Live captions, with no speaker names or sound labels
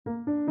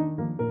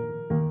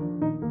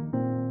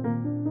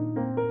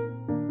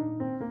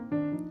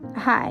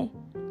Hi,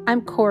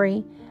 I'm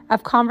Corey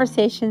of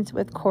Conversations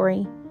with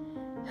Corey.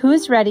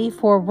 Who's ready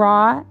for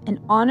raw and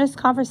honest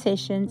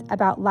conversations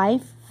about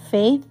life,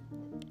 faith,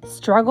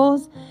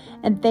 struggles,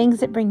 and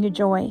things that bring you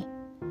joy?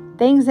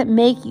 Things that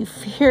make you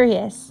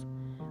furious.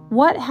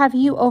 What have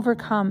you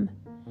overcome?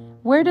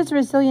 Where does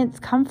resilience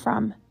come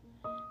from?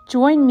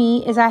 Join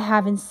me as I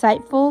have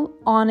insightful,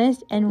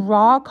 honest, and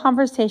raw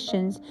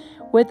conversations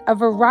with a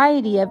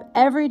variety of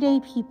everyday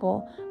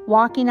people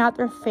walking out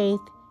their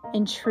faith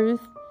in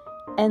truth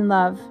and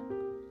love.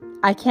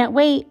 I can't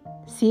wait.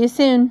 See you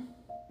soon.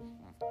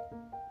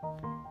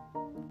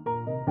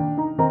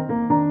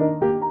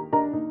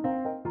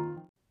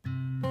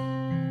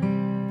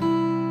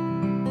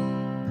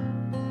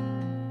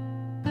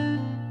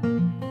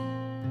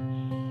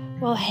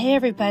 Well, hey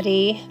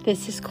everybody,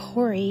 this is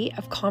Corey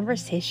of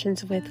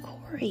Conversations with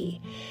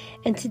Corey.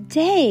 And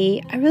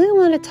today I really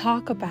want to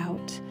talk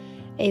about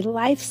a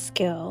life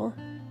skill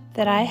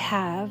that I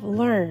have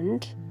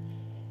learned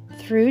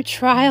through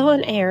trial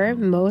and error,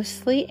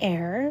 mostly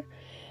error,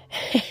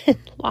 and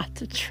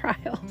lots of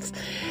trials.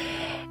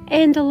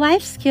 And the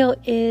life skill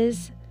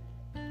is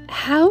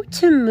how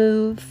to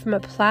move from a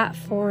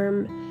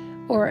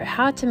platform or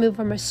how to move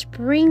from a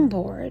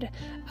springboard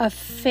of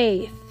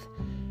faith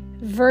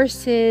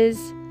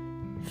versus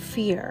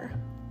fear.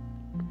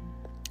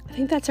 I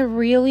think that's a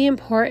really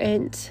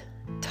important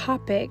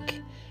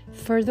topic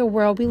for the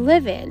world we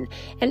live in.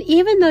 And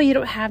even though you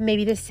don't have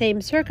maybe the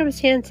same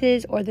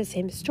circumstances or the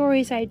same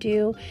stories I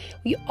do,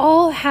 we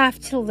all have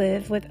to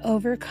live with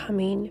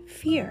overcoming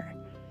fear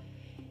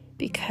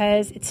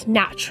because it's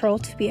natural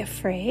to be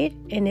afraid,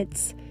 and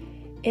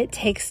it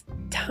takes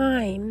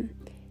time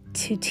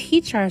to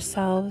teach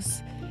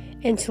ourselves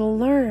and to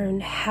learn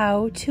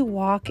how to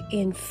walk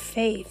in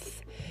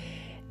faith.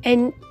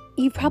 And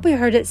you probably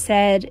heard it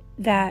said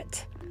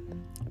that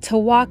to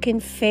walk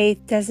in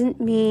faith doesn't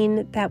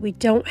mean that we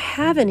don't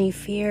have any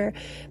fear,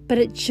 but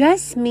it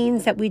just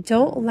means that we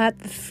don't let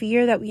the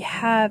fear that we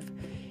have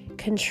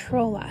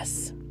control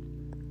us.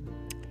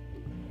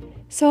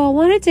 So I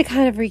wanted to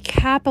kind of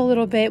recap a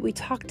little bit. We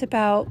talked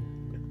about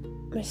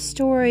my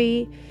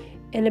story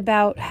and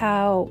about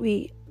how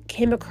we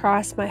came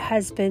across my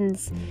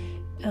husband's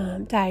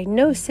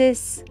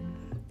diagnosis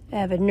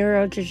of a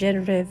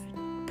neurodegenerative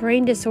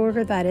brain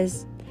disorder that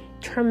is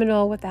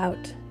terminal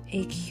without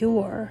a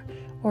cure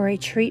or a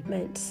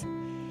treatment.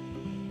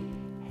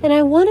 And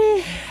I want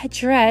to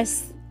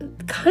address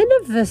kind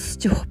of the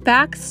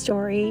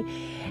backstory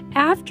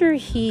after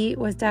he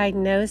was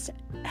diagnosed,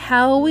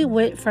 how we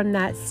went from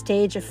that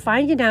stage of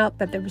finding out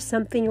that there was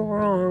something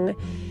wrong,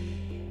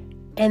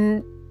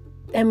 and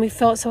we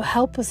felt so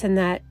helpless in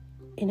that,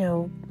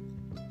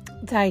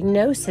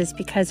 diagnosis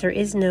because there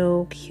is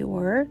no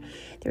cure,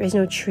 there is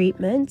no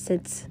treatment.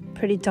 It's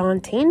pretty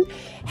daunting.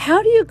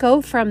 How do you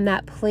go from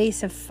that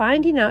place of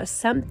finding out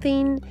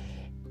something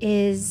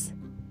is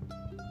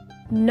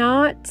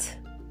not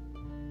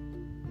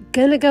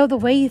gonna go the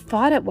way you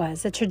thought it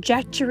was? The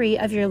trajectory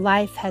of your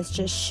life has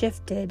just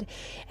shifted,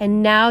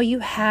 and now you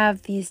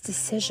have these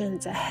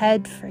decisions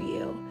ahead for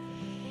you.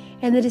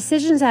 And the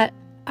decisions that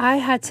I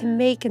had to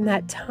make in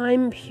that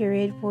time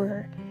period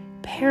were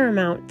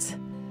paramount.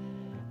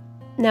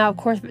 Now, of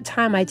course, at the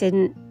time I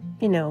didn't,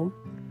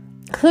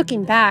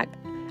 looking back,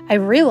 I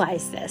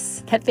realized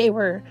that they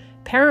were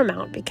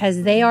paramount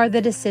because they are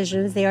the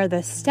decisions, they are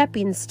the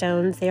stepping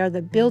stones, they are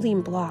the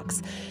building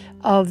blocks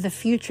of the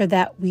future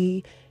that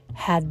we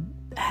had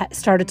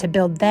started to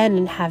build then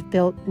and have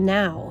built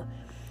now.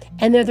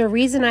 And they're the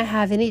reason I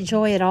have any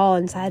joy at all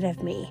inside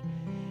of me,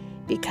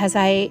 because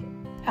I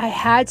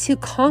had to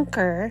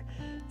conquer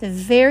the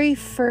very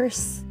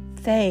first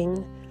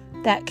thing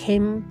that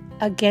came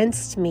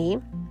against me,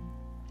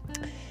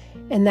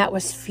 and that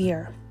was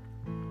fear.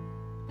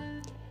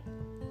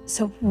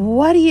 So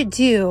what do you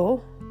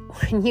do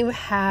when you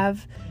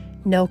have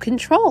no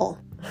control?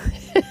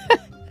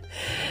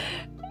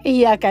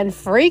 You can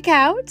freak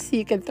out,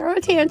 you can throw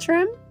a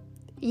tantrum,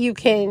 you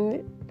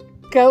can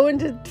go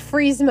into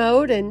freeze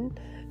mode and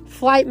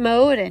flight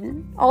mode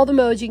and all the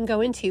modes you can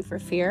go into for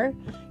fear.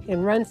 You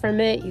can run from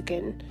it,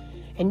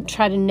 and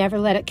try to never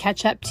let it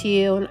catch up to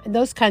you. And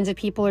those kinds of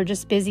people are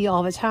just busy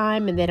all the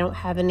time and they don't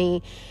have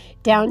any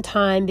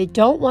downtime. They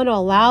don't want to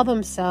allow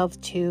themselves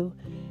to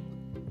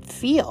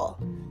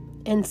feel.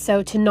 And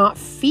so to not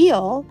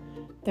feel,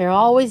 they're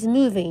always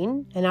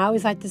moving. And I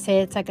always like to say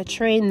it's like a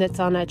train that's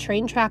on a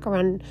train track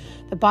around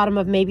the bottom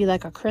of maybe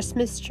like a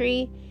Christmas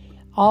tree,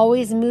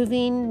 always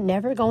moving,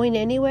 never going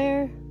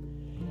anywhere.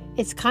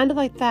 It's kind of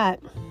like that.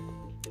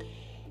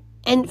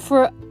 And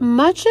for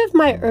much of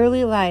my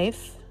early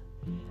life,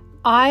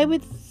 I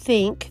would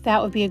think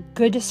that would be a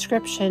good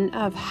description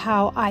of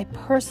how I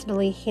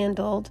personally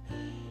handled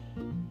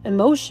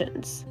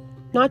emotions,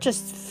 not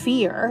just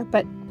fear,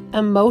 but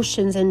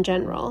emotions in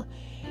general.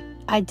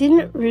 I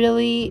didn't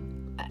really,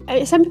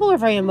 some people are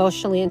very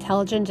emotionally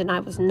intelligent, and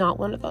I was not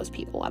one of those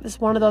people. I was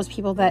one of those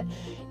people that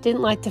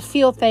didn't like to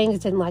feel things,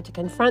 didn't like to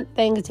confront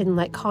things, didn't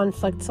like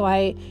conflict. So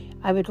I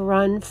would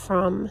run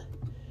from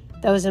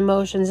those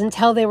emotions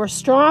until they were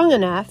strong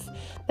enough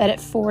that it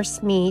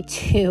forced me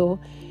to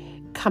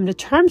come to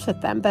terms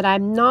with them. But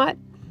I'm not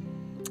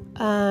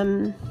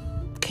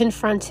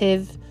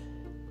confrontive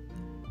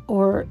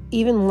or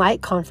even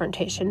like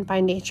confrontation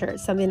by nature.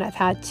 It's something I've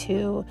had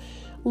to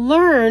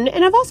learn.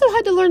 And I've also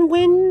had to learn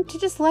when to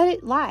just let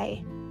it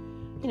lie.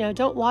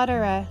 Don't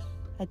water a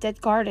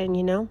dead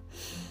garden,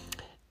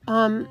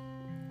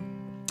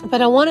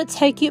 But I want to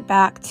take you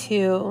back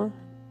to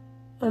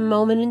a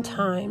moment in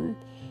time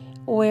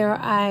where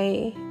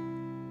I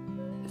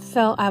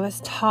felt I was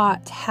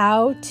taught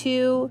how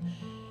to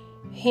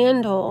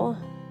handle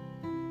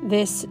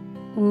this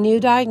new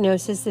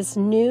diagnosis, this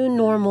new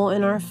normal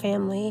in our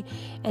family,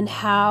 and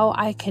how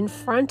I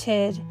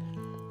confronted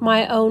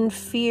my own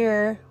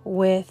fear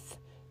with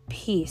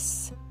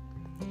peace,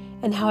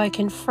 and how I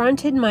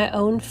confronted my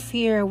own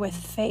fear with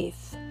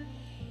faith.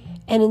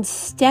 And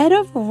instead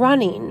of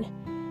running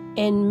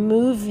and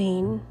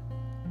moving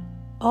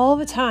all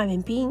the time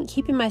and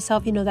keeping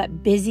myself,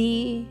 that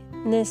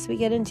busyness we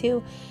get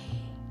into,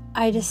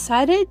 I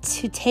decided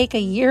to take a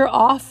year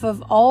off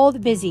of all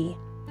the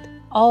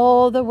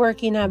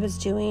working I was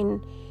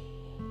doing.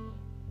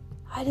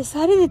 I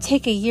decided to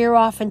take a year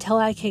off until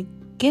I could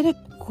get a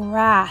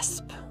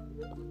grasp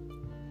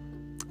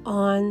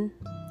on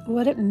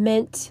what it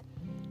meant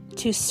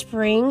to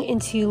spring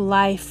into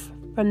life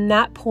from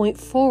that point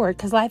forward,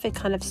 because life had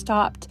kind of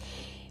stopped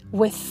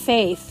with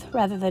faith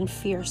rather than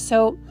fear.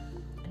 So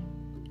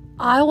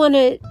I want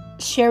to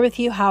share with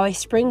you how I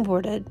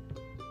springboarded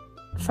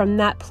from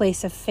that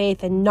place of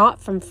faith and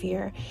not from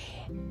fear.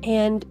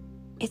 And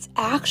it's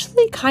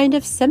actually kind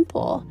of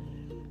simple.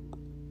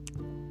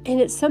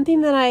 And it's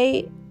something that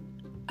I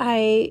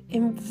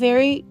am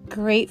very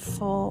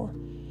grateful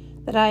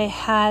that I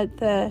had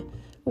the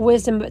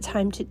wisdom of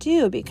time to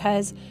do,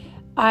 because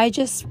I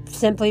just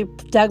simply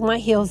dug my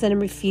heels in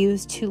and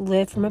refused to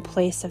live from a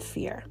place of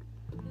fear.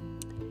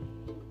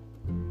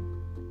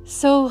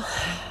 So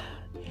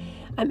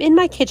I'm in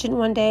my kitchen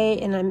one day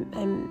and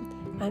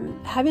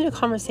I'm having a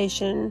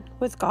conversation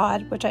with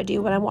God, which I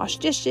do when I wash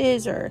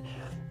dishes or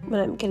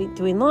when I'm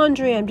doing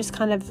laundry. I'm just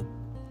kind of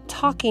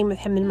talking with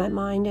him in my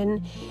mind,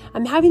 and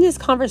I'm having this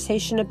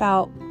conversation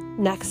about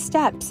next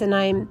steps, and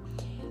I'm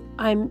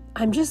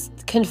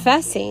just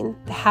confessing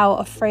how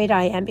afraid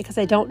I am, because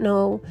I don't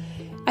know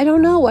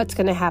what's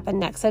going to happen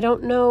next. I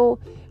don't know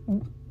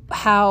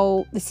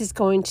how this is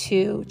going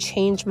to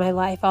change my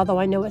life, although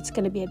I know it's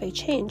going to be a big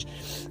change.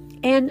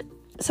 And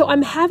so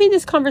I'm having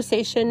this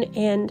conversation,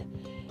 and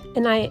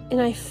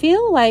I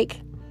feel like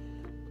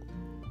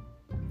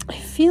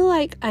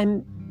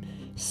I'm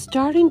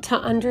starting to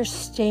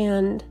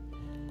understand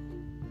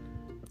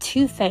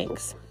two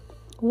things.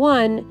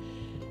 One,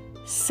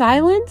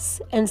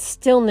 silence and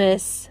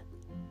stillness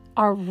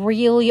are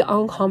really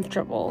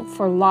uncomfortable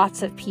for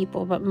lots of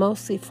people, but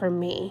mostly for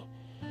me.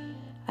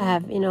 I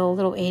have, a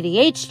little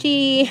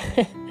ADHD,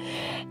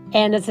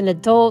 and as an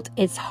adult,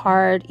 it's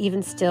hard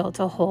even still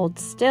to hold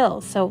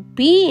still. So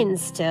being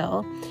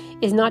still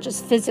is not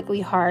just physically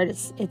hard,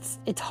 it's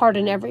hard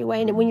in every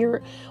way. And when you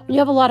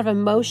have a lot of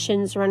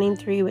emotions running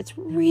through you, it's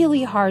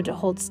really hard to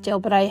hold still.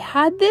 But I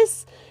had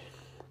this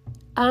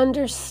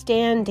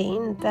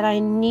understanding that I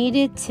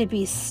needed to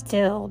be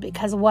still,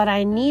 because what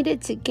I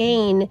needed to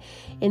gain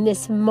in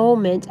this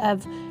moment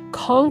of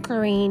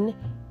conquering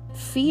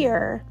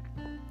fear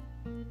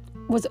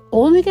was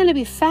only going to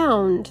be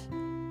found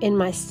in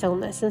my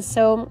stillness. And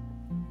so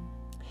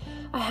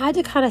I had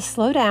to kind of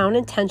slow down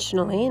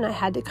intentionally, and I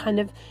had to kind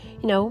of,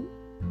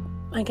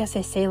 I guess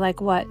I say I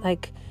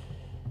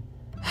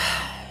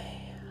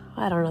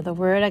don't know the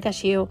word. I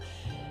guess you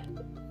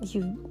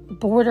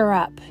border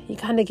up. You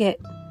kind of get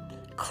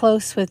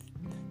close with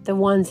the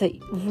ones that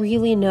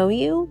really know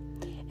you,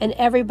 and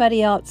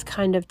everybody else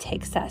kind of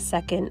takes that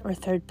second or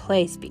third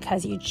place,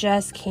 because you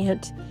just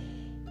can't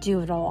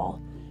do it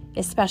all,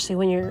 especially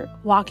when you're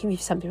walking through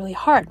something really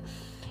hard.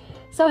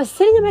 So I was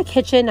sitting in my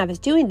kitchen, I was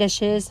doing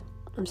dishes,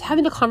 I was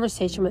having a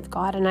conversation with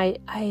God, and I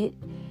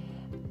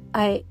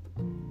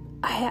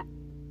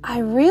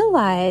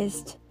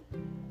realized,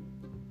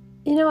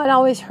 I'd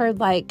always heard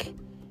for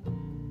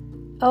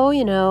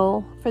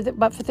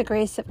the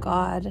grace of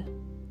God,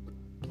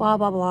 blah,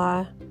 blah,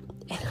 blah.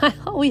 And I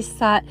always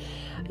thought,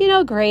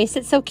 grace,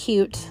 it's so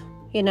cute,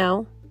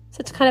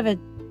 such kind of a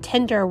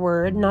tender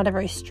word, not a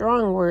very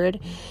strong word.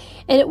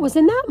 And it was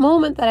in that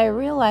moment that I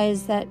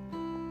realized that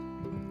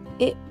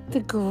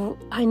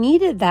I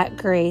needed that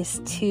grace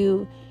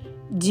to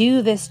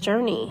do this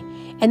journey.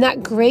 And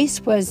that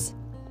grace was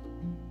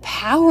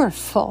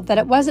powerful, that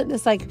it wasn't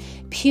this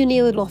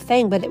puny little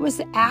thing, but it was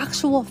the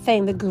actual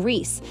thing, the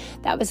grease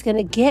that was going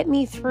to get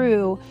me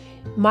through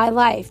my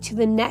life to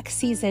the next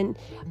season.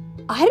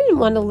 I didn't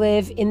want to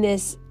live in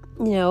this,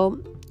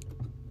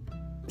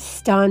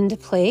 stunned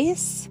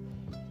place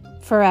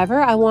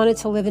forever. I wanted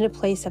to live in a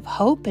place of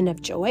hope and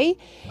of joy.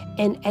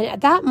 And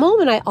at that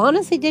moment, I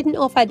honestly didn't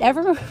know if I'd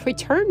ever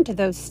return to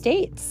those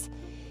states.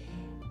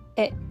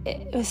 It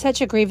was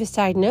such a grievous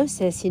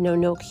diagnosis,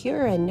 no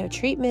cure and no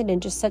treatment,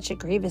 and just such a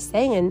grievous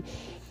thing.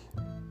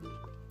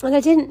 And I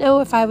didn't know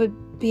if I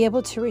would be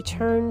able to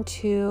return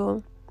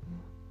to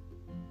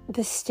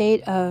the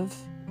state of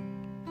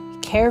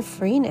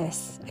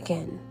carefreeness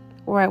again,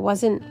 where I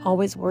wasn't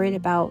always worried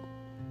about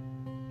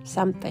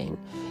something.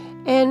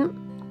 And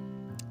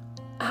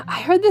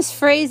I heard this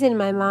phrase in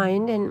my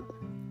mind, and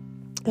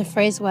the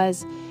phrase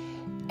was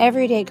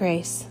everyday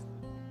grace.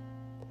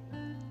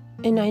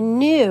 And I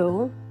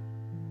knew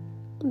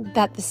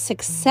that the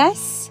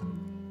success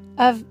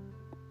of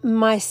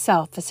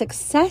myself, the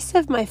success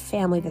of my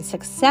family, the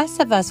success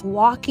of us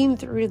walking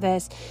through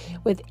this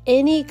with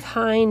any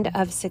kind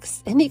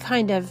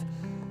of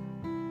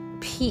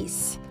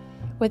peace,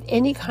 with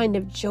any kind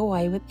of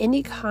joy, with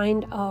any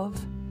kind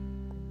of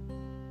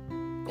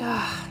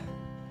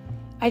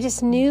I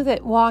just knew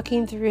that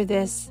walking through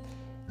this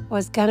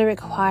was going to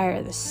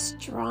require the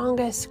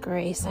strongest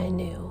grace I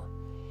knew.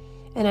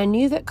 And I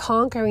knew that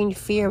conquering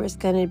fear was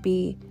going to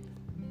be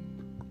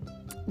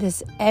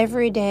this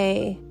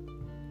everyday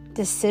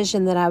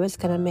decision that I was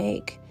going to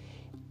make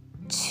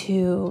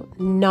to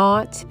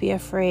not be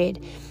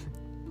afraid.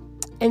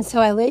 And so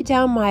I laid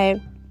down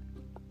my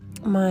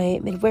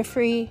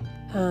midwifery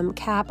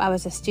cap. I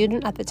was a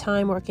student at the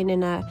time working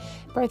in a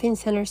birthing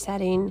center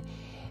setting.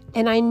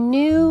 And I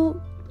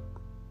knew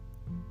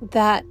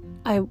that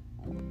I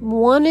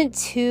wanted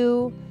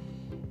to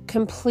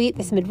complete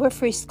this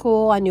midwifery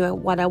school. I knew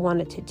what I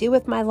wanted to do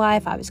with my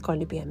life. I was going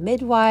to be a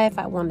midwife.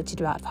 I wanted to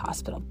do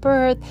out-of-hospital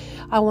birth.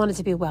 I wanted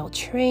to be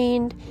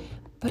well-trained.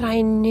 But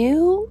I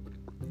knew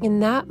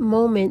in that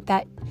moment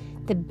that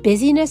the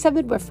busyness of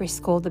midwifery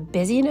school, the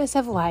busyness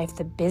of life,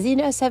 the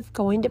busyness of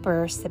going to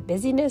births, the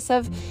busyness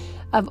of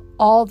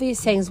all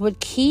these things would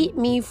keep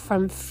me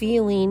from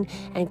feeling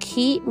and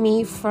keep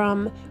me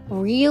from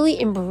really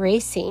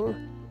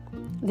embracing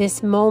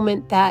this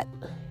moment that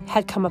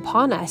had come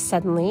upon us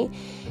suddenly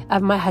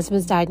of my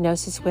husband's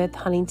diagnosis with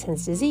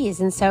Huntington's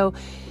disease. And so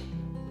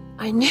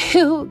I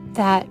knew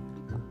that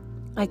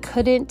I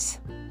couldn't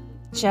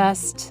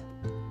just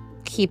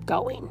keep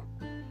going.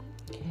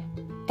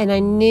 And I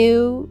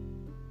knew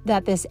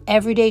that this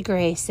everyday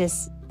grace,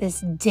 this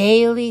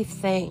daily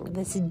thing,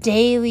 this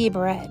daily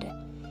bread,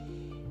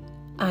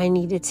 I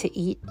needed to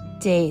eat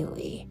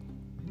daily.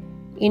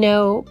 You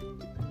know,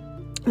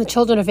 the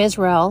children of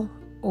Israel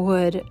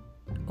would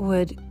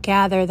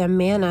gather the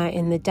manna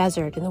in the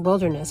desert, in the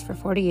wilderness for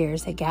 40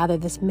 years. They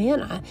gathered this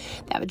manna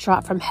that would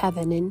drop from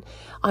heaven. And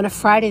on a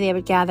Friday, they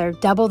would gather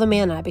double the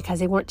manna because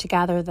they weren't to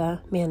gather the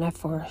manna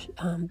for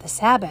the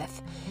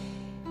Sabbath.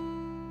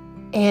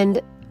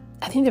 And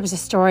I think there was a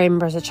story, I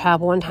remember as a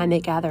child, one time they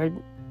gathered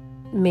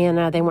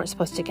manna they weren't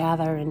supposed to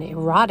gather and it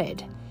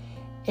rotted.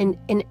 And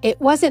it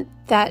wasn't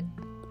that,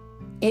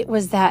 it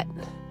was that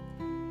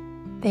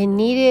they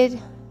needed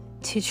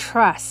to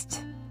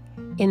trust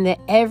in the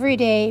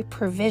everyday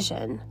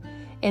provision,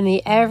 in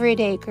the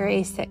everyday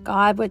grace that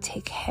God would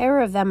take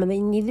care of them, and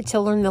they needed to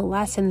learn the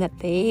lesson that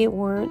they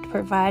weren't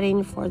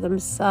providing for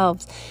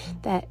themselves,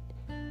 that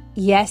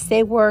yes,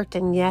 they worked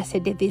and yes, they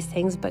did these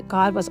things, but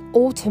God was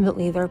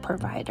ultimately their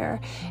provider.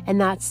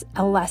 And that's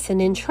a lesson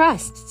in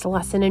trust. It's a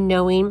lesson in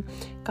knowing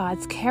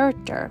God's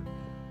character.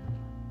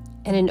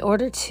 And in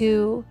order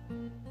to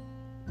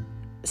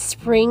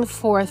spring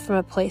forth from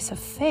a place of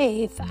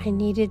faith, I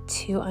needed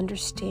to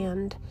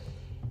understand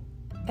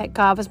that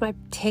God was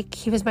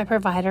He was my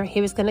provider.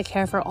 He was going to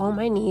care for all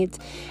my needs,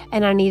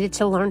 and I needed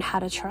to learn how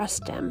to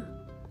trust Him.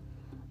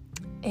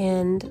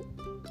 And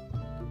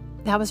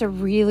that was a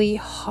really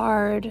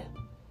hard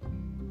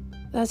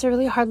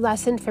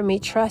lesson for me.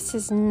 Trust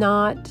is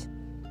not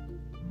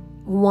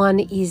won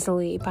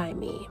easily by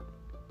me.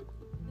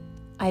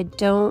 I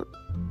don't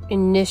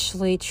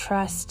initially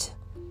trust.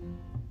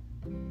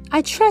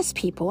 I trust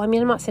people. I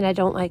mean, I'm not saying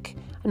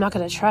I'm not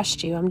going to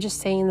trust you. I'm just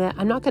saying that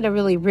I'm not going to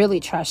really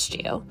trust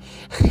you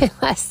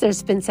unless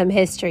there's been some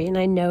history and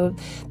I know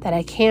that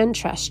I can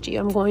trust you.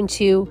 I'm going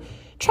to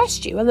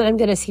trust you, and then I'm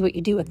going to see what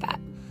you do with that.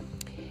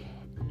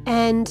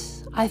 And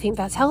I think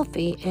that's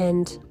healthy.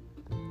 And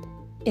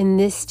in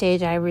this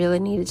stage, I really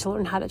needed to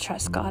learn how to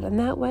trust God in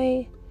that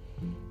way,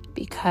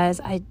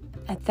 because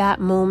at that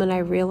moment, I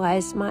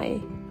realized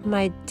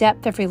my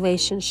depth of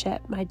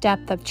relationship, my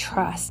depth of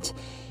trust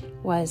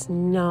was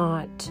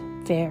not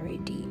very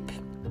deep.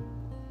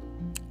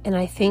 And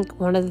I think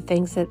one of the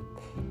things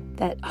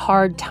that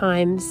hard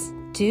times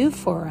do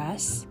for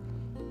us,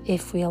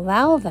 if we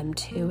allow them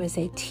to, is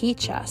they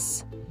teach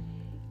us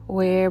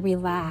where we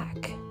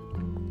lack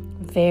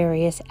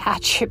various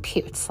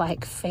attributes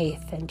like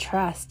faith and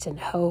trust and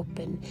hope,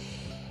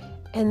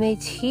 and they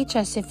teach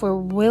us, if we're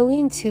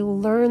willing to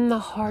learn the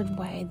hard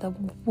way,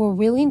 we're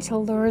willing to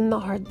learn the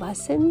hard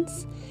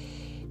lessons,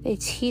 they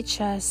teach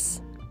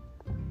us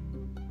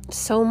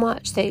so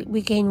much.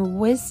 We gain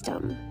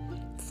wisdom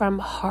from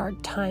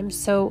hard times.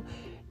 So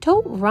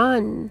don't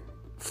run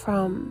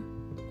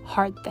from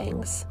hard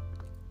things.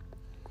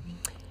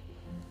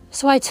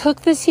 So I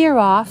took this year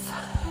off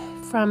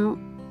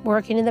from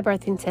working in the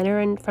birthing center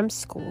and from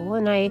school,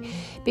 and I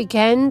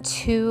began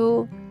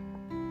to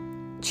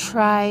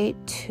try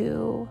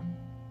to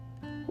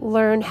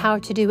learn how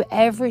to do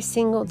every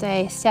single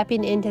day,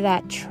 stepping into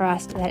that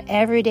trust, that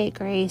everyday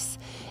grace.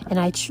 And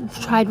I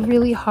tried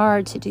really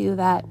hard to do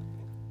that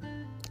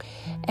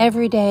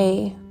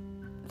everyday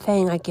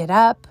thing. I get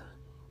up,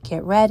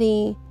 get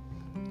ready,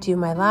 do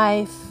my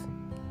life,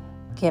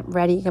 get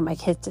ready, get my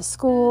kids to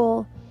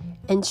school,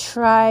 and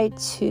try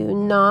to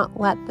not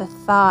let the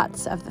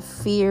thoughts of the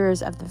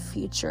fears of the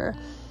future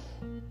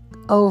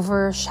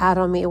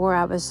overshadow me, where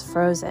I was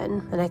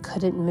frozen and I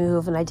couldn't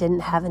move and I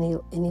didn't have any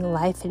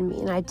life in me.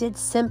 And I did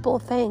simple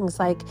things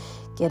like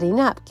getting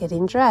up,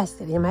 getting dressed,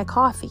 getting my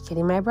coffee,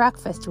 getting my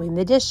breakfast, doing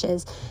the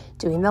dishes,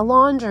 doing the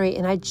laundry.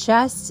 And I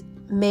just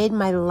made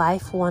my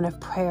life one of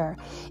prayer.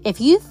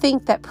 If you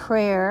think that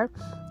prayer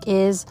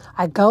is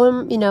I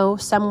go,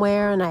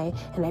 somewhere and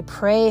I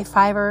pray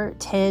 5 or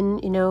 10,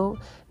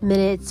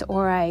 minutes,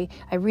 or I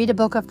read a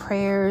book of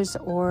prayers,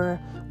 or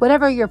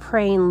whatever your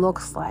praying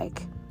looks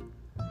like,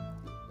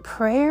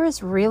 prayer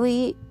is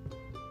really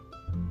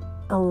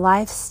a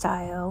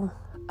lifestyle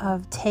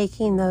of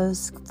taking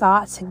those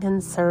thoughts and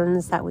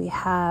concerns that we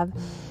have,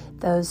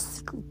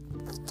 those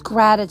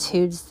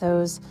gratitudes,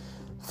 those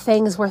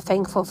things we're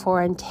thankful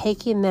for, and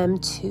taking them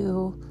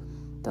to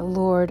the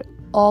Lord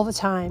all the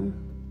time,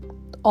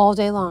 all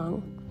day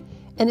long.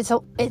 And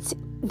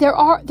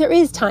there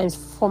is times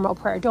for formal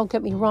prayer, don't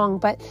get me wrong,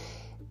 but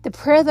the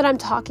prayer that I'm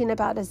talking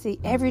about is the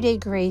everyday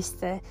grace,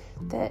 the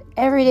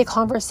everyday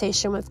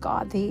conversation with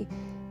God,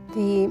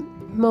 the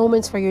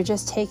moments where you're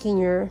just taking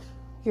your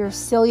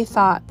silly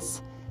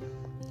thoughts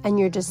and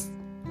you're just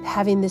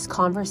having this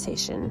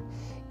conversation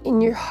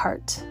in your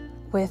heart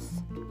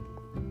with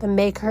the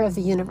maker of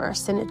the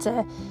universe. And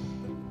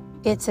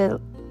it's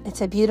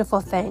a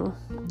beautiful thing.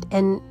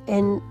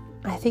 And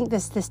I think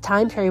this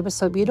time period was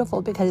so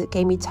beautiful because it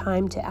gave me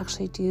time to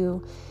actually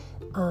do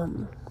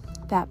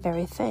that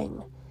very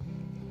thing.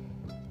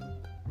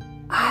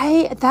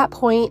 I, at that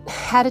point,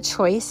 had a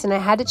choice, and I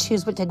had to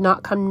choose what did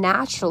not come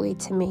naturally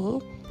to me.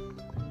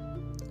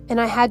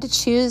 And I had to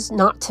choose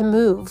not to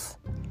move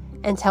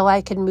until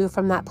I could move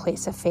from that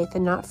place of faith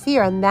and not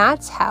fear. And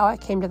that's how I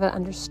came to that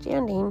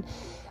understanding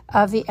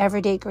of the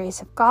everyday grace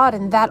of God.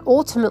 And that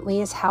ultimately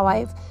is how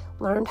I've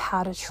learned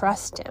how to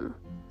trust Him.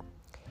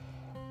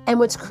 And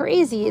what's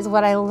crazy is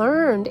what I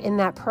learned in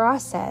that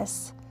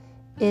process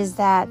is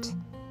that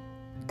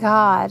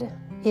God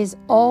is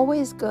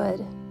always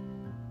good,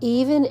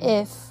 even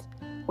if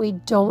we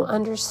don't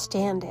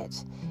understand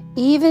it,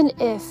 even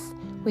if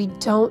we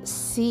don't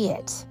see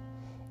it,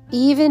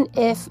 even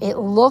if it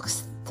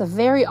looks the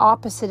very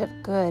opposite of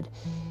good.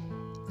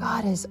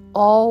 God is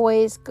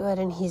always good,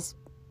 and He's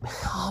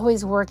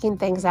always working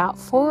things out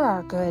for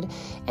our good,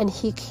 and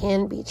He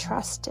can be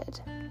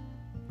trusted.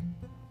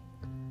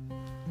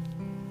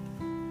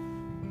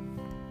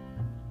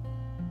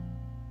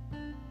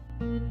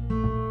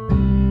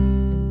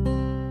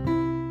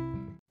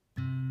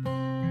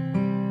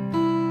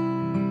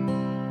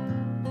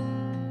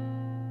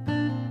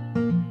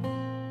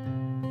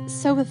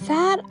 So with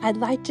that, I'd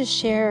like to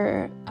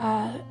share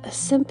a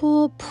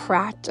simple,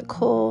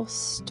 practical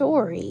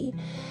story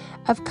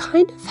of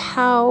kind of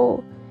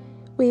how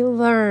we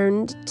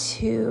learned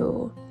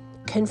to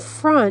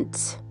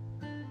confront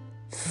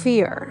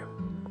fear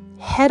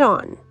head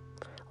on,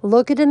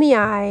 look it in the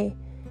eye,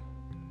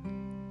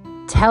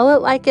 tell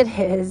it like it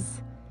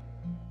is,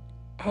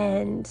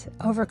 and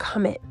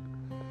overcome it.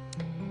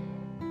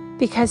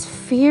 Because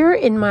fear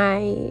in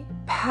my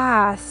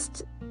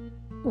past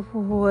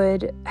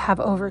would have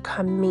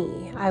overcome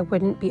me. I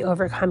wouldn't be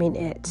overcoming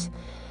it.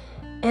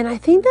 And I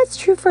think that's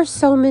true for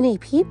so many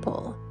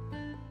people.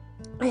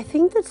 I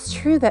think that's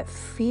true that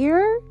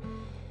fear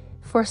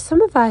for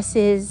some of us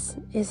is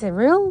a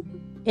real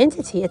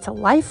entity. It's a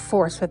life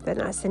force within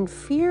us. And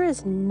fear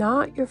is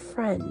not your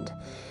friend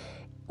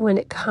when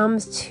it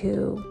comes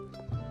to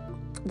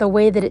the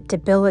way that it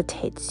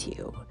debilitates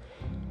you.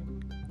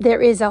 There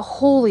is a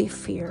holy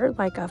fear,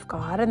 like of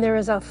God, and there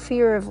is a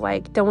fear of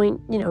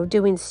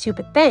doing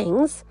stupid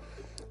things,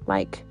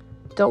 like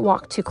don't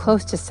walk too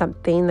close to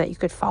something that you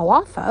could fall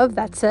off of.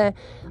 That's a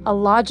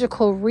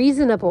logical,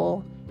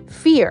 reasonable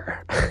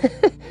fear.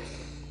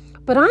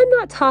 But I'm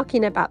not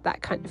talking about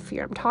that kind of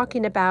fear. I'm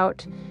talking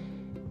about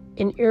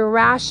an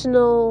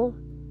irrational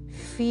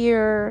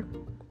fear,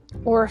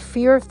 or a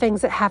fear of things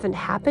that haven't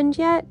happened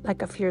yet,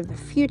 like a fear of the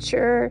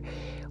future.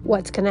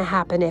 What's going to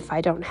happen if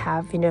I don't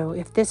have,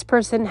 if this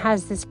person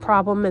has this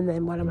problem, and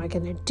then what am I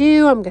going to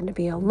do? I'm going to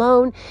be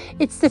alone.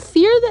 It's the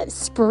fear that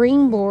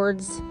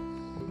springboards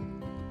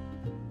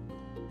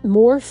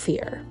more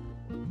fear.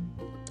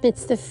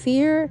 It's the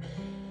fear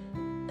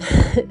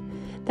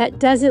that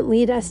doesn't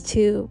lead us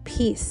to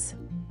peace.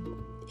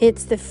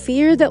 It's the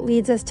fear that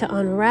leads us to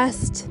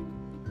unrest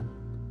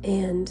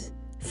and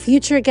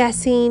future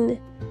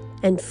guessing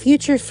and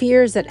future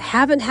fears that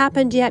haven't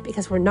happened yet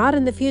because we're not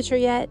in the future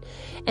yet.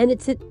 And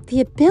it's the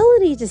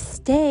ability to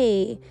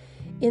stay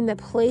in the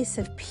place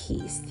of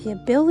peace, the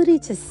ability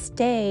to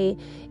stay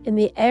in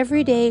the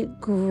everyday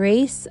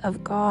grace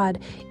of God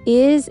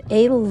is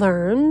a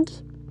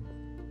learned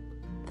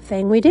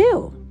thing we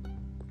do.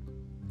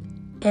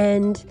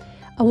 And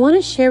I want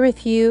to share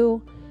with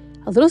you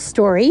a little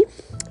story.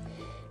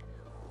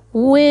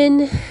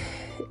 When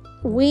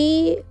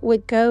we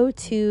would go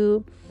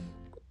to,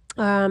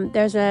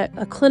 there's a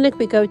clinic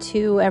we go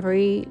to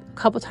every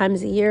couple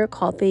times a year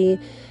called the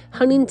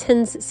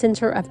Huntington's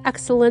Center of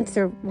Excellence.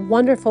 They're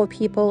wonderful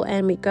people,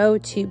 and we go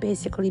to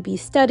basically be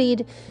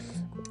studied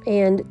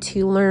and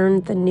to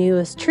learn the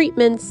newest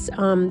treatments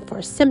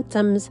for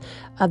symptoms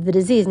of the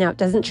disease. Now, it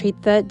doesn't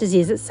treat the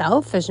disease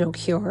itself. There's no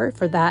cure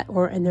for that,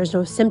 and there's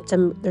no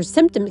symptom. There's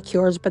symptom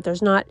cures, but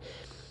there's not,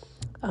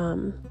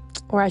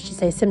 or I should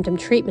say symptom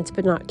treatments,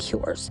 but not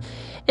cures.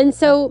 And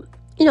so,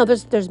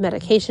 there's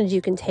medications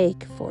you can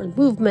take for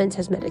movement.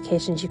 There's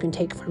medications you can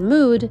take for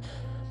mood,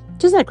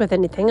 just like with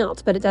anything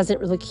else, but it doesn't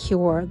really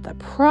cure the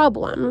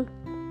problem.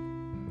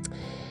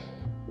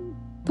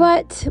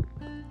 But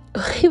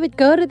we would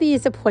go to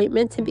these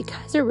appointments, and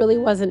because there really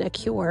wasn't a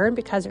cure, and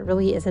because there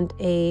really isn't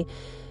a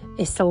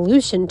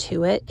solution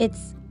to it,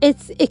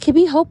 it can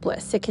be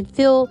hopeless. It can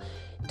feel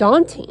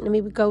daunting. I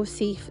mean, we go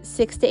see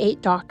 6 to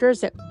 8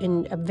 doctors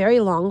in a very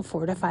long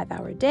 4 to 5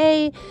 hour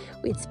day.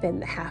 We'd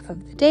spend half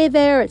of the day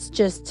there.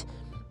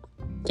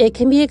 It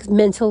can be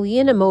mentally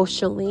and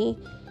emotionally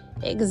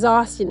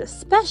exhausting,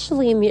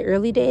 especially in the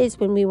early days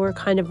when we were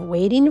kind of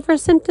waiting for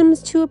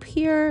symptoms to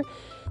appear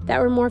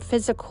that were more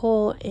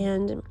physical,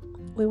 and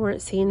we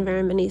weren't seeing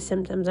very many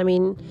symptoms. I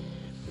mean,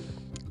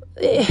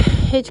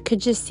 it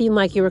could just seem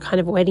like you were kind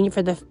of waiting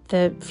for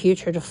the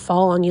future to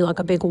fall on you like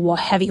a big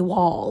heavy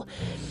wall.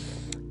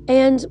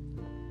 And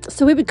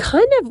so we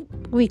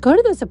go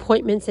to those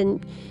appointments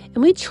and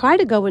we try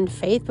to go in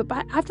faith, but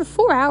after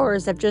 4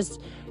 hours of just,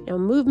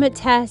 movement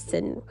tests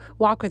and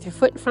walk with your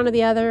foot in front of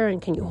the other,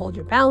 and can you hold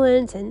your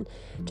balance, and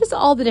just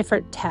all the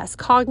different tests,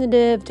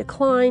 cognitive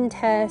decline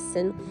tests,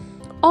 and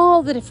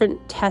all the different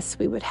tests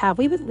we would have,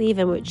 we would leave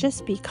and would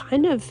just be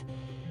kind of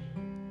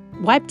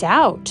wiped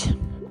out.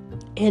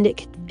 And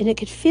it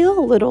could feel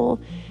a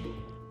little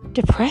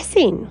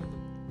depressing.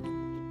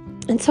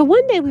 And so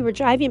one day we were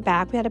driving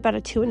back. We had about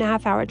a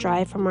 2.5 hour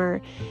drive from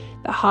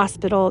the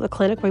hospital, the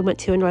clinic we went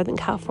to in Northern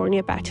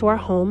California, back to our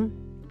home.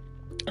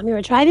 And we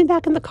were driving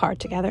back in the car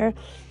together.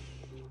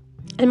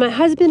 And my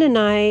husband and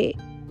I,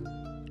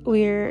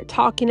 we were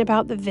talking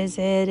about the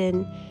visit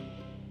and,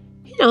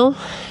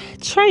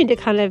 trying to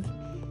kind of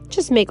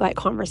just make light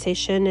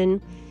conversation.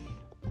 And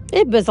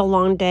it was a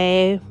long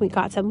day. We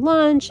got some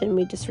lunch and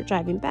we just were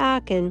driving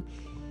back. And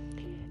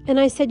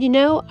I said,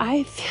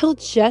 I feel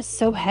just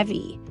so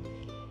heavy.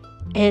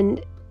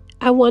 And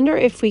I wonder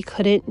if we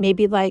couldn't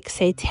maybe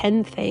say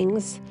 10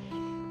 things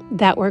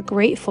that we're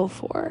grateful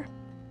for.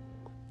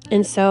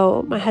 And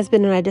so my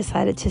husband and I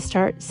decided to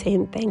start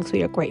saying things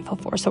we are grateful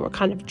for. So we're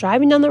kind of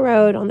driving down the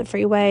road on the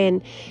freeway,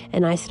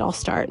 and I said, I'll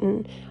start.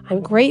 And I'm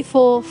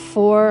grateful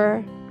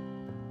for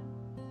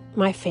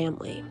my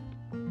family.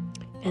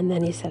 And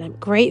then he said, I'm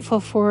grateful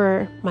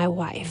for my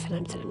wife.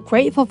 And I said, I'm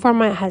grateful for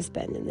my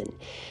husband. And then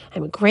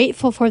I'm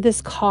grateful for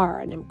this car.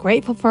 And I'm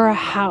grateful for a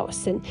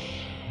house. And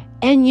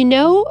you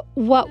know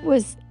what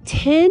was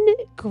 10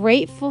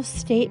 grateful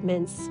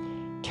statements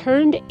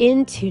turned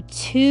into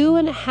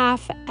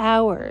 2.5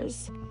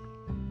 hours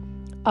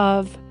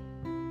of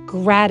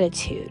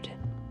gratitude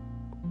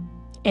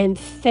and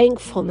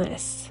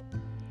thankfulness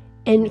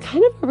and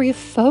kind of a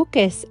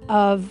refocus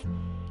of,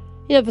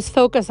 this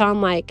focus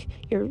on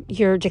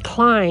your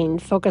decline,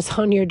 focus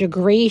on your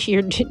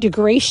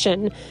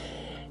degradation.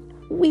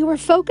 We were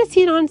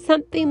focusing on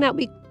something that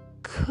we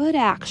could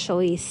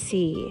actually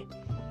see,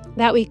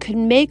 that we could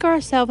make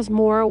ourselves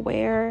more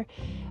aware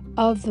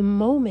of the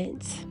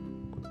moment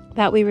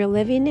that we were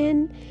living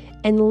in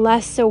and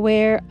less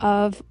aware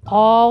of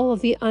all of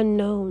the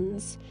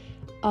unknowns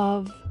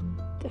of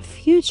the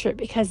future,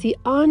 because the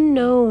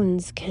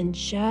unknowns can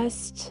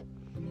just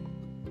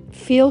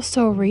feel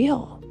so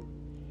real.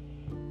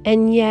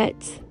 And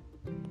yet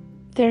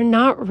they're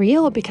not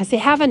real because they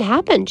haven't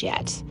happened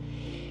yet.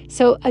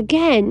 So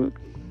again,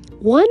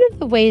 one of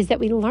the ways that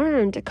we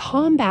learn to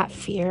combat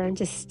fear and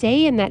to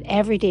stay in that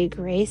everyday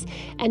grace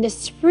and to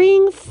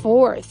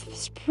springboard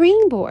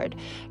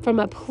from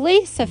a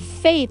place of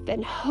faith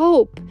and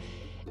hope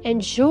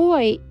and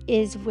joy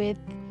is with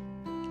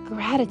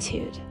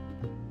gratitude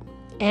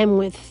and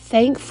with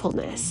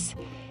thankfulness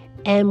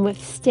and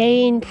with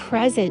staying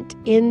present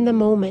in the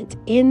moment,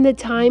 in the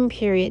time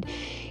period,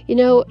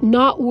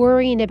 not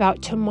worrying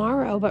about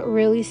tomorrow, but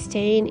really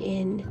staying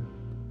in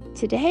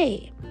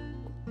today.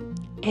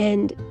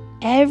 And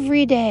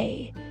every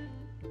day,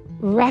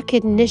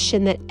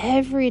 recognition that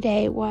every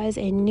day was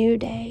a new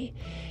day.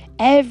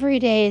 Every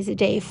day is a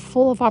day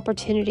full of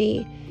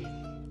opportunity.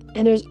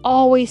 And there's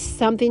always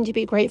something to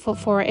be grateful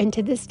for. And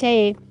to this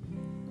day,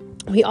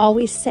 we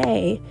always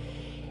say,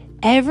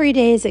 every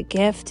day is a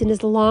gift. And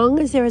as long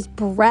as there is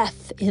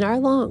breath in our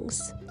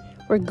lungs,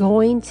 we're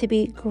going to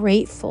be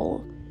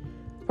grateful.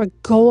 We're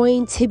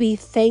going to be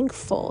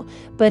thankful.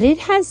 But it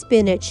has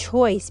been a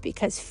choice,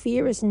 because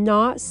fear is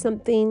not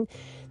something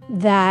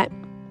that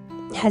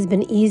has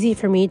been easy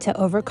for me to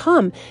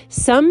overcome.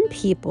 Some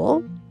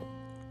people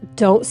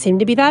don't seem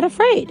to be that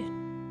afraid.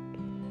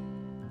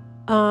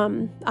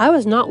 I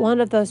was not one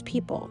of those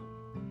people.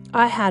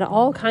 I had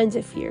all kinds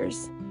of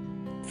fears.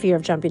 Fear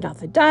of jumping off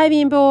the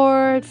diving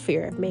board,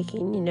 fear of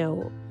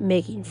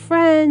making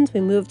friends.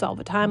 We moved all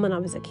the time when I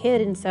was a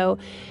kid, and so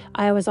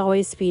I was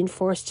always being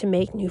forced to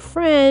make new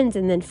friends,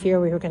 and then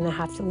fear we were going to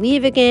have to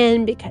leave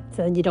again because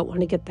then you don't want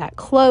to get that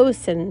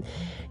close, and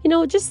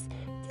just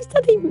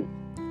nothing.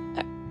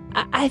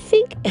 I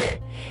think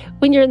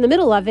when you're in the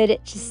middle of it,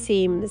 it just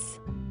seems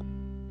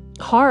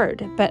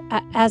hard. But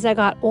as I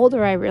got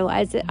older, I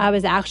realized that I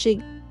was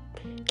actually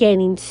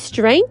gaining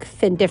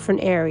strength in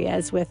different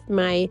areas with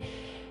my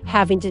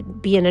having to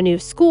be in a new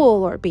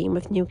school or being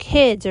with new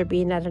kids or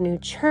being at a new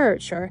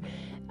church. Or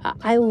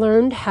I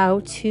learned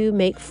how to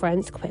make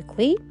friends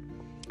quickly.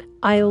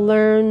 I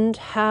learned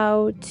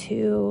how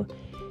to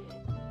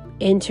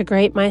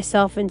integrate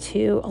myself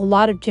into a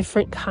lot of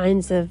different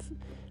kinds of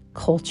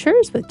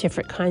cultures with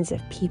different kinds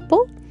of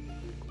people.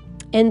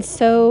 And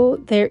so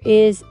there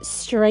is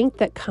strength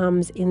that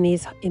comes in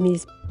these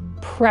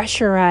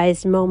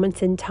pressurized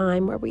moments in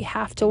time where we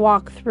have to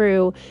walk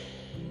through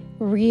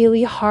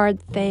really hard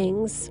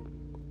things.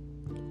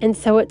 And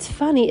so it's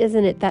funny,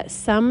 isn't it, that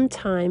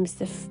sometimes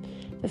the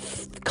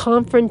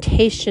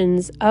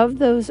confrontations of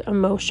those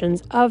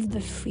emotions, of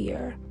the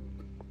fear,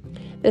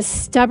 the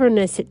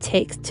stubbornness it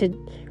takes to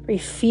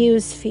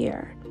refuse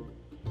fear,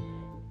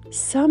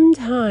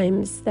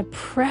 sometimes the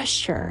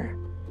pressure,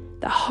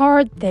 the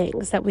hard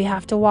things that we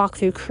have to walk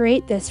through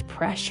create this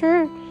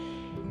pressure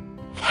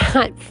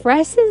that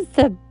presses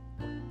the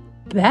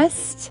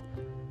best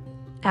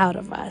out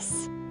of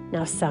us.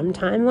 Now,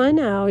 sometimes I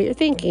know you're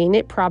thinking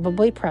it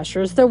probably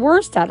pressures the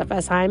worst out of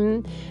us.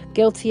 I'm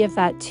guilty of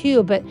that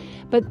too. But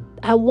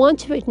I want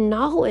to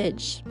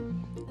acknowledge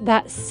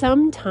that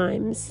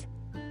sometimes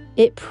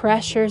it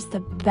pressures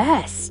the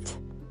best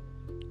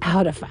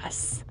out of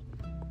us.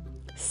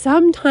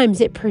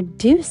 Sometimes it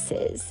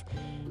produces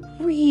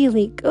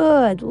really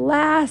good,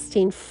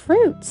 lasting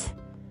fruit,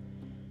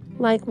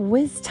 like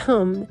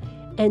wisdom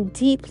and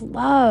deep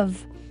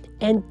love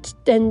and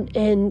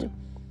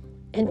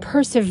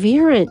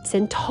perseverance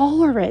and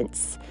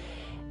tolerance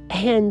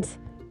and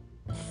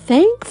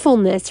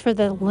thankfulness for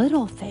the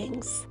little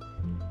things.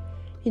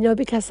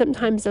 Because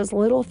sometimes those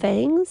little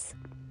things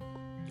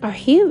are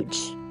huge.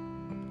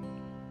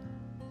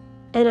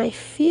 And I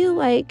feel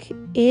like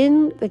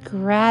in the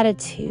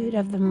gratitude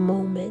of the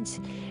moment,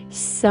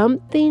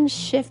 something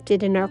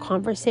shifted in our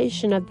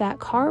conversation of that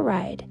car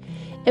ride.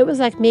 It was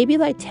maybe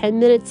 10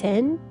 minutes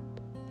in,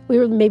 we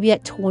were maybe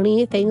at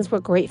 20 things we're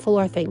grateful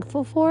or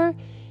thankful for.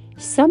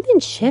 Something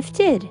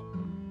shifted.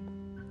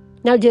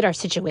 Now, did our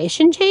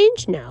situation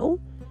change? No.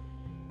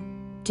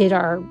 Did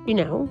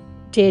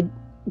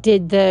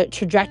did the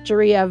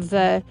trajectory of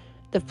the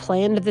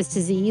plan of this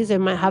disease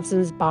in my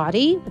husband's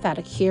body without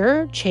a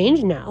cure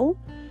change? No.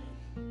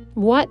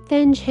 What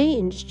then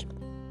changed?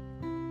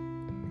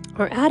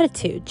 Our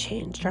attitude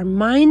changed, our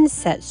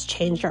mindsets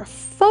changed, our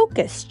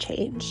focus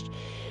changed,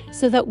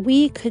 so that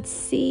we could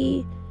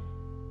see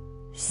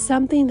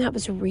something that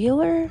was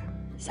realer.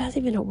 Is that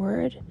even a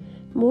word?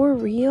 More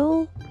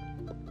real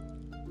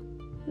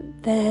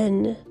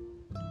than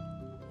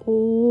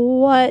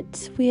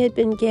what we had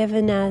been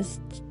given as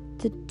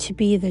to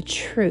be the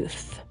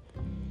truth.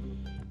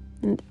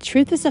 And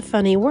truth is a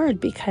funny word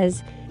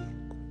because,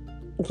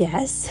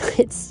 yes,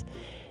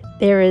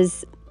 there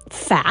is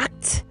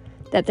fact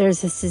that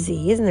there's this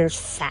disease, and there's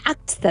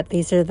fact that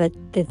these are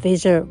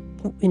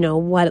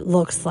what it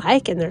looks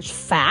like, and there's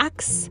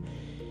facts.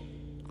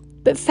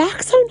 But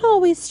facts aren't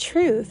always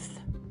truth.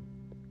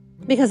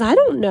 Because I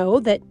don't know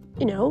that,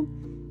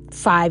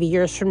 5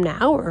 years from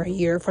now or a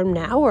year from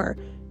now or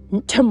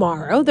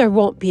tomorrow there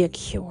won't be a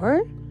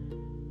cure.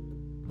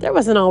 There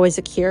wasn't always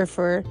a cure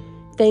for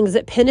things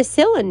that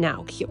penicillin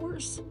now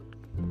cures.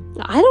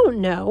 I don't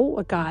know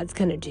what God's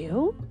going to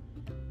do.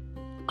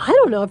 I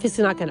don't know if He's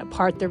not going to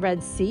part the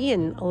Red Sea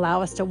and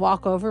allow us to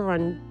walk over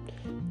on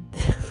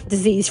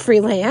disease-free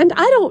land.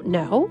 I don't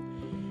know.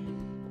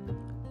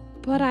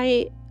 But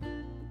I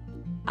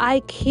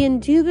can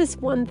do this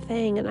one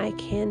thing, and I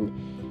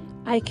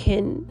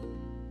can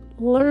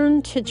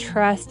learn to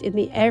trust in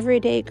the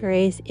everyday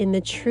grace, in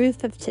the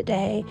truth of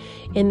today,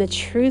 in the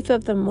truth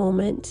of the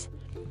moment,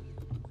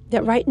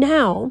 that right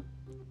now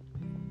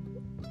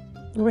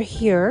we're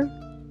here,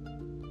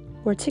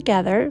 we're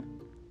together,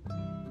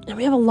 and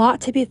we have a lot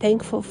to be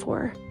thankful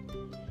for.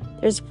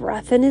 There's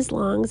breath in His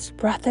lungs,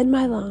 breath in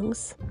my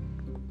lungs.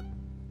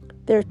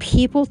 There are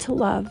people to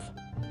love.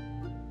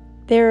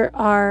 There's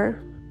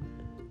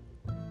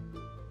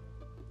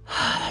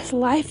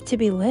life to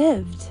be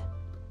lived.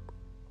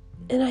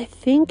 And I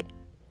think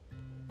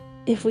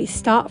if we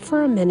stop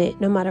for a minute,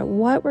 no matter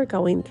what we're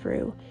going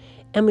through,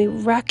 and we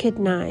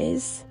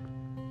recognize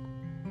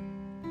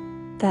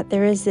that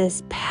there is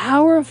this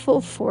powerful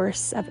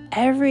force of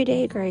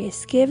everyday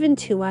grace given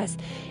to us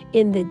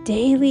in the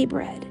daily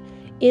bread,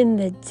 in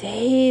the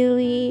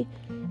daily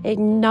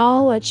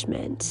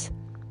acknowledgement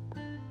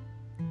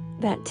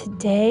that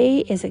today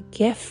is a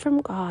gift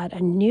from God,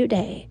 a new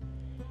day,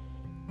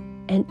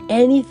 and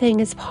anything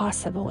is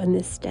possible in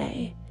this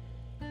day.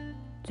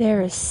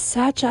 there is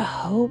such a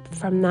hope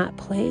from that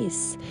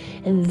place.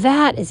 And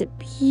that is a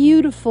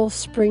beautiful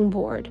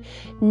springboard.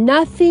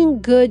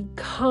 Nothing good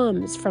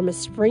comes from a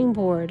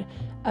springboard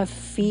of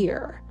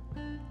fear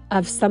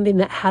of something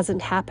that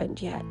hasn't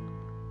happened yet.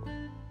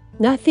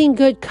 Nothing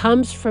good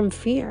comes from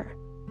fear.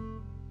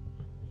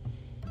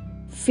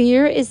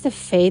 Fear is the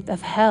faith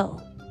of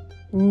hell.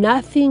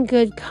 Nothing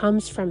good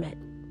comes from it.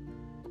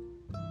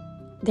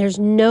 There's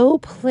no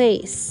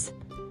place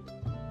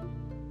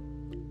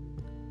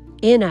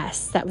in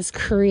us that was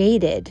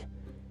created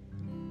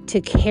to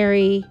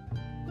carry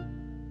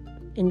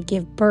and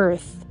give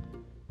birth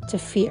to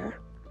fear.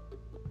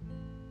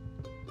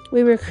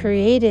 We were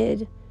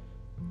created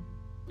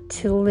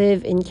to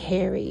live and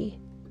carry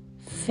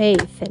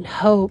faith and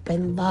hope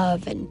and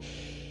love and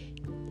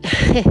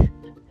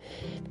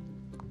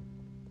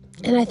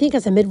and I think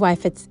as a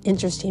midwife it's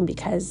interesting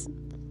because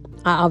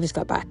I always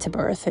go back to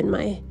birth in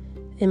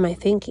my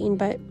thinking,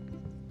 but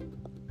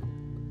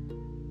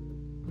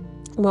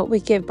what we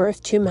give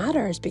birth to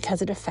matters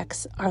because it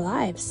affects our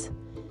lives.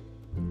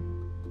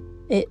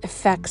 It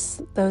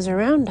affects those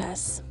around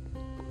us.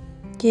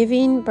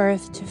 Giving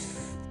birth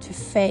to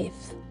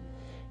faith,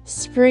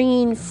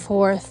 springing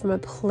forth from a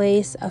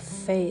place of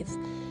faith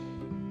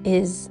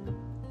is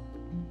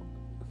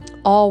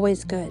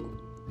always good.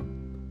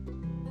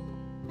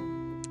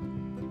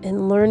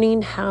 And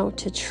learning how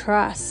to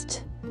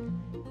trust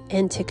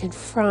and to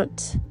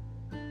confront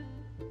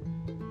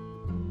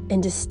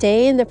and to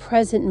stay in the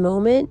present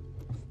moment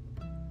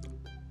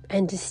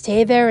and to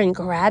stay there in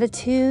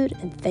gratitude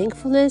and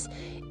thankfulness,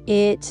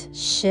 it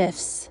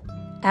shifts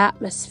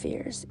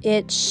atmospheres.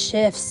 It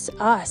shifts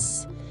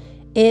us.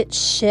 It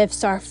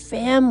shifts our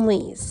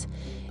families.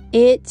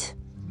 It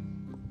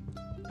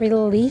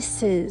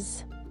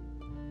releases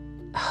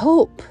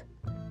hope.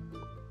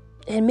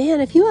 And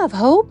man, if you have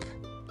hope,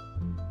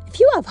 if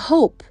you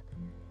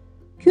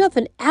have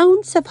an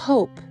ounce of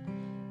hope,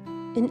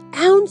 an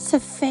ounce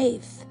of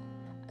faith,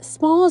 as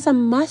small as a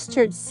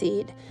mustard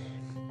seed,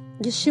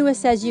 Yeshua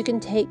says you can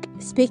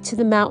speak to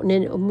the mountain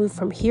and it will move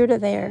from here to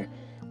there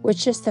with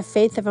just the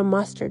faith of a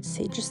mustard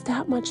seed, just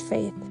that much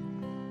faith.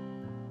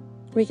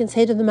 We can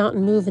say to the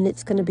mountain, move, and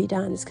it's going to be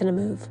done. It's going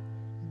to move.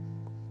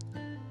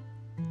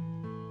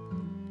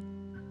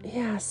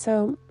 Yeah,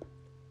 so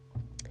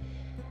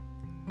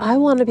I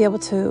want to be able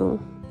to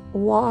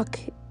walk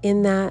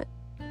in that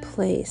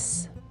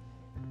place.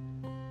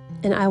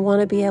 And I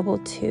want to be able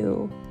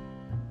to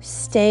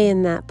stay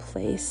in that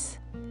place.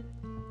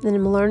 And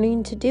I'm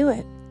learning to do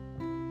it.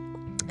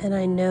 And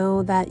I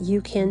know that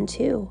you can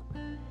too.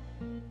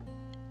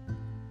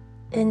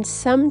 And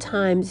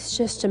sometimes it's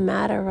just a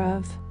matter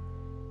of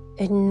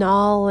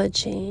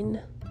acknowledging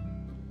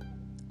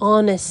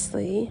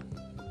honestly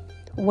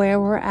where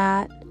we're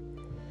at,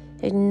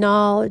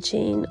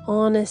 acknowledging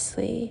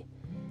honestly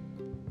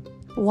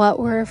what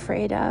we're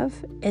afraid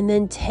of, and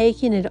then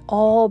taking it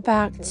all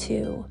back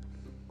to,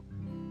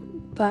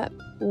 but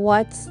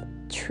what's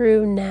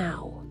true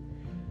now?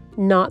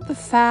 Not the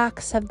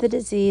facts of the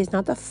disease,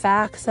 not the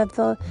facts of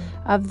the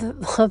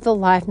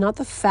life, not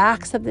the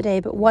facts of the day,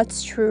 but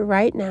what's true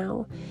right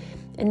now.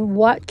 And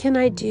what can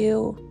I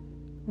do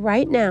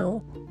right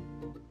now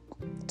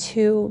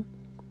to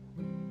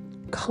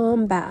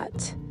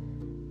combat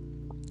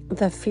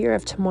the fear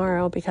of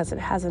tomorrow because it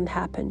hasn't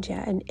happened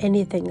yet and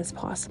anything is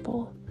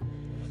possible.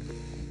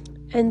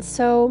 And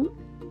so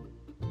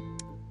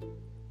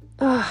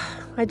I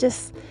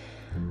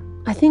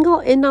think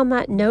I'll end on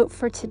that note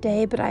for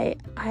today, but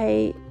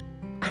I'm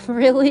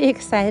really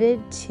excited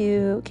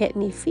to get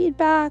any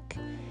feedback.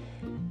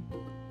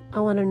 I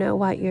want to know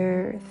what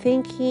you're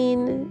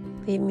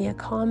thinking. Leave me a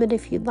comment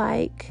if you'd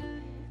like.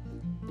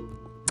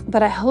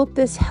 But I hope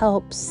this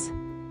helps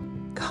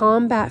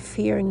combat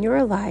fear in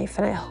your life,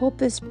 and I hope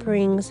this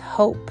brings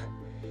hope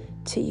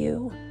to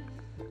you.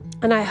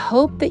 And I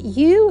hope that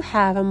you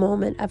have a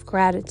moment of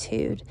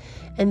gratitude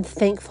and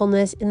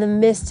thankfulness in the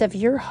midst of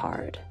your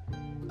heart,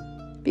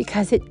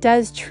 because it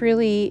does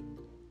truly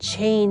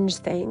change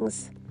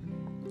things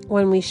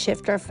when we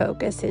shift our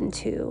focus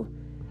into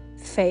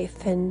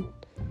faith and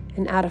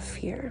out of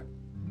fear.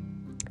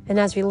 And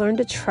as we learn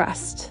to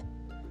trust,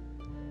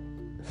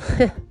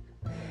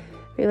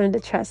 we learn to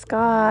trust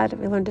God,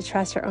 we learn to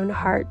trust our own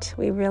heart,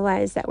 we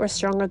realize that we're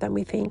stronger than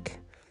we think.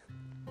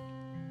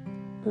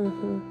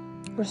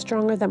 We're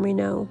stronger than we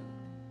know.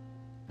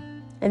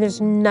 And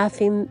there's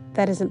nothing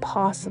that isn't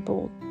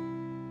possible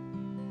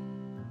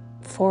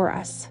for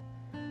us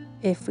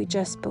if we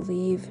just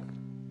believe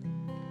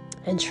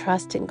and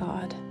trust in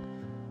God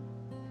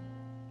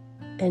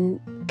and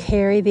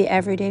carry the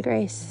everyday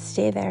grace.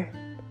 Stay there.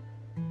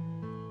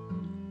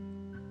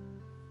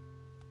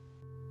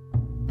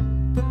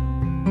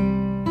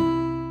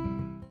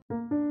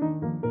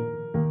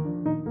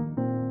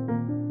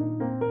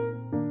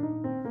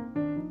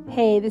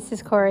 Hey, this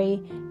is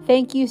Corey.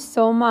 Thank you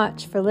so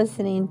much for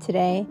listening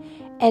today.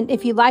 And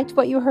if you liked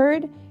what you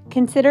heard,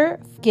 consider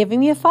giving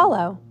me a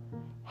follow.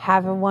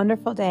 Have a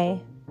wonderful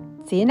day.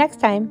 See you next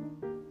time.